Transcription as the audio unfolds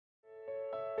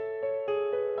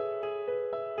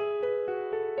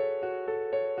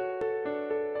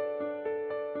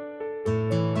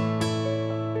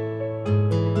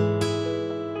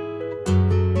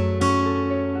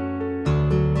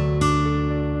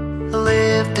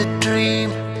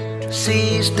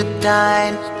Seize the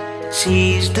time,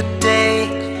 seize the day,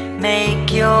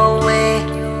 make your way,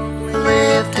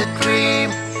 live the dream.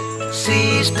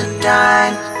 Seize the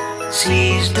time,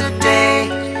 seize the day,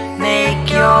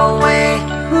 make your way.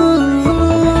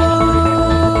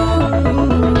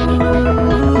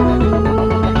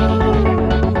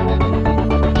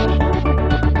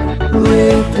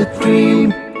 Live the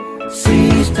dream,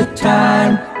 seize the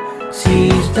time,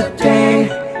 seize the day,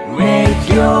 make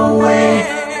your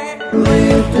way.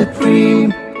 Live the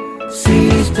dream,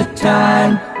 seize the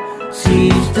time,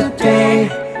 seize the day,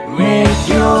 make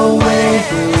your way.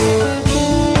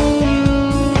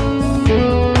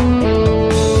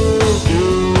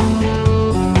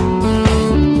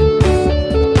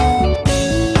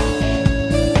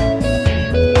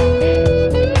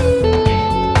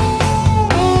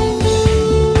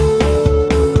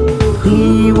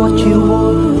 Be what you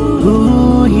want,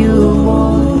 who you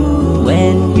want,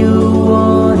 when you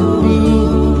want to be.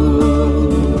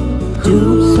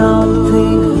 Do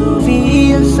something,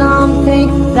 feel something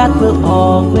that will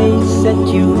always set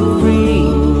you free.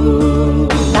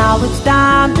 Now it's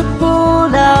time to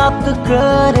pull up the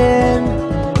curtain,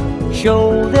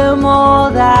 show them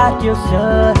all that you're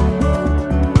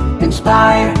certain.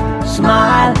 Inspire,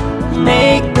 smile,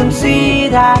 make them see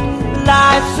that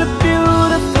life's a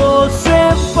beautiful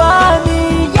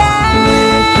symphony, yeah.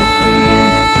 Live the dream,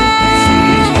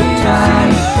 seize the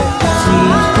time,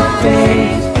 seize the day,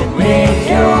 make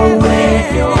your way.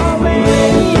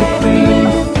 Live the dream,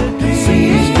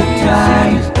 seize the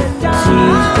time,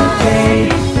 seize the day,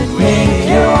 make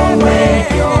your way.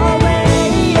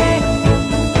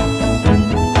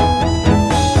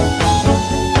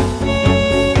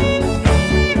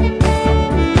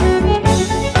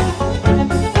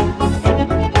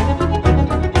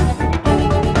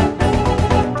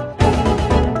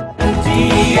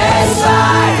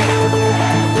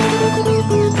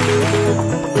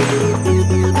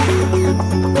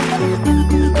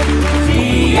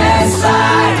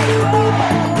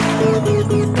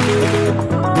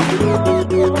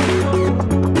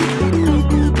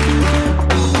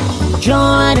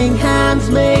 Joining hands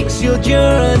makes your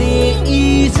journey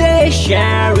easy.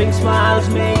 Sharing smiles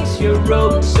makes your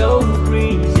road so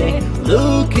breezy.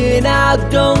 Looking out,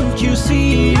 don't you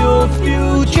see your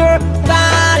future?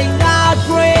 Finding out,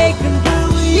 breaking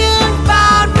through your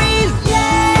boundaries,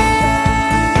 yeah.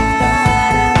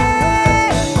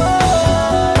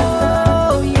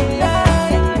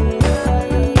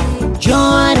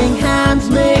 Joining hands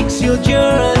makes your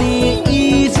journey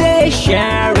easy.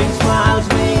 Sharing smiles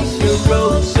makes your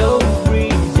road so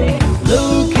breezy.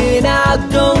 Looking out,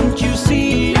 don't you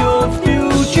see your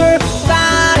future?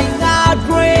 Finding out,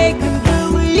 breaking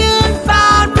through your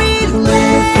boundaries.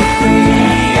 Live the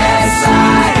dream,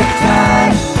 seize the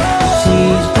time,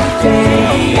 seize the day,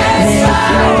 make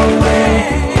your way.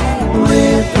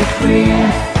 Live the dream,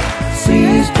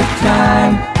 seize the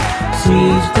time,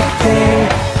 seize the day,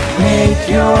 make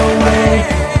your way.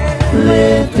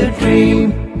 Live the dream,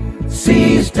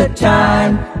 seize the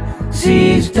time,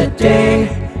 seize the day,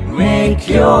 make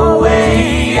your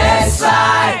way. Yes,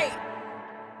 I